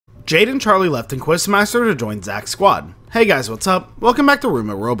Jade and Charli left Inquisitormaster to join Zach's squad. Hey guys, what's up? Welcome back to Room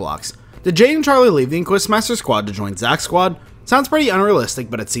at Roblox. Did Jade and Charli leave the Inquisitormaster squad to join Zach's squad? Sounds pretty unrealistic,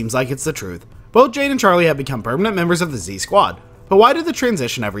 but it seems like it's the truth. Both Jade and Charli have become permanent members of the Z squad. But why did the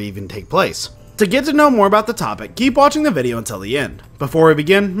transition ever even take place? To get to know more about the topic, keep watching the video until the end. Before we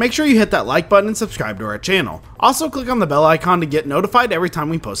begin, make sure you hit that like button and subscribe to our channel. Also click on the bell icon to get notified every time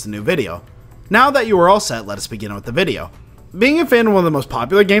we post a new video. Now that you are all set, let us begin with the video. Being a fan of one of the most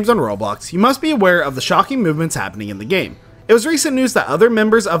popular games on Roblox, you must be aware of the shocking movements happening in the game. It was recent news that other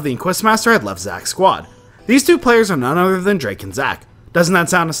members of the Inquisitormaster had left Zach's squad. These two players are none other than Drake and Zach. Doesn't that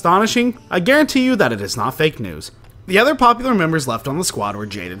sound astonishing? I guarantee you that it is not fake news. The other popular members left on the squad were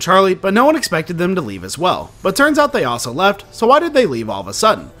Jade and Charli, but no one expected them to leave as well. But turns out they also left, so why did they leave all of a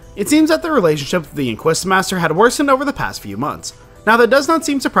sudden? It seems that their relationship with the Inquisitormaster had worsened over the past few months. Now that does not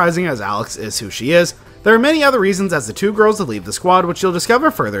seem surprising, as Alex is who she is. There are many other reasons as the two girls to leave the squad, which you'll discover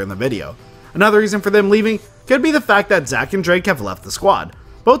further in the video. Another reason for them leaving could be the fact that Zach and Drake have left the squad.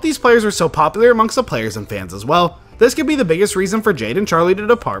 Both these players are so popular amongst the players and fans as well. This could be the biggest reason for Jade and Charli to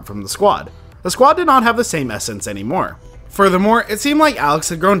depart from the squad. The squad did not have the same essence anymore. Furthermore, it seemed like Alex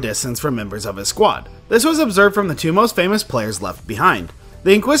had grown distance from members of his squad. This was observed from the two most famous players left behind.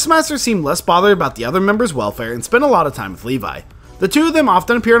 The Inquisitormaster seemed less bothered about the other members' welfare and spent a lot of time with Levi. The two of them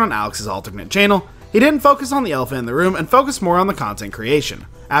often appeared on Alex's alternate channel. He didn't focus on the elephant in the room and focused more on the content creation.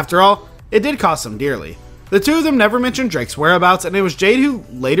 After all, it did cost them dearly. The two of them never mentioned Drake's whereabouts, and it was Jade who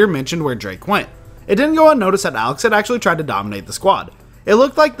later mentioned where Drake went. It didn't go unnoticed that Alex had actually tried to dominate the squad. It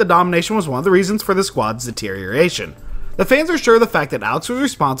looked like the domination was one of the reasons for the squad's deterioration. The fans are sure of the fact that Alex was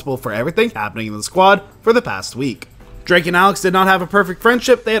responsible for everything happening in the squad for the past week. Drake and Alex did not have a perfect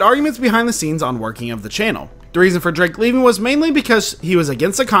friendship. They had arguments behind the scenes on working of the channel. The reason for Drake leaving was mainly because he was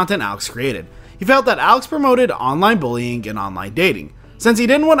against the content Alex created. He felt that Alex promoted online bullying and online dating. Since he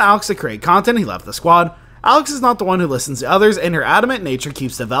didn't want Alex to create content, he left the squad. Alex is not the one who listens to others, and her adamant nature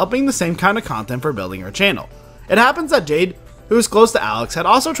keeps developing the same kind of content for building her channel. It happens that Jade, who is close to Alex, had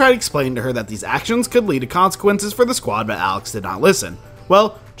also tried explaining to her that these actions could lead to consequences for the squad, but Alex did not listen.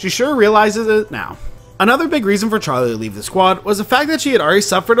 Well, she sure realizes it now. Another big reason for Charli to leave the squad was the fact that she had already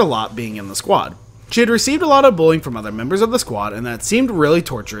suffered a lot being in the squad. She had received a lot of bullying from other members of the squad, and that seemed really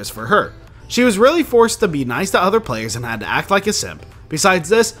torturous for her. She was really forced to be nice to other players and had to act like a simp. Besides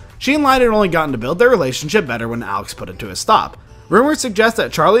this, she and Light had only gotten to build their relationship better when Alex put it to a stop. Rumors suggest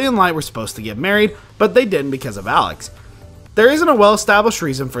that Charli and Light were supposed to get married, but they didn't because of Alex. There isn't a well-established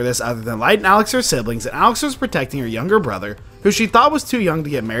reason for this other than Light and Alex are siblings, and Alex was protecting her younger brother, who she thought was too young to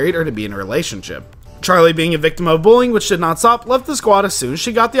get married or to be in a relationship. Charli, being a victim of bullying which did not stop, left the squad as soon as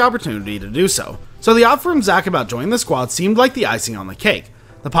she got the opportunity to do so. So the offer from Zach about joining the squad seemed like the icing on the cake.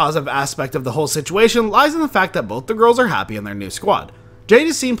 The positive aspect of the whole situation lies in the fact that both the girls are happy in their new squad. Jade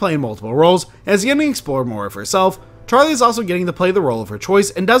is seen playing multiple roles and is getting to explore more of herself. Charli is also getting to play the role of her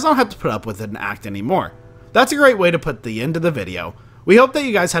choice and does not have to put up with it and act anymore. That's a great way to put the end to the video. We hope that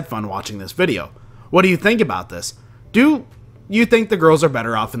you guys had fun watching this video. What do you think about this? Do you think the girls are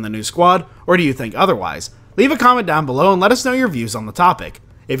better off in the new squad, or do you think otherwise? Leave a comment down below and let us know your views on the topic.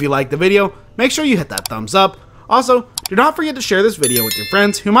 If you liked the video, make sure you hit that thumbs up. Also, do not forget to share this video with your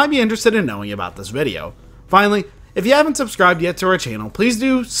friends who might be interested in knowing about this video. Finally, if you haven't subscribed yet to our channel, please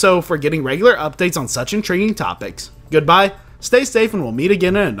do so for getting regular updates on such intriguing topics. Goodbye, stay safe, and we'll meet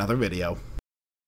again in another video.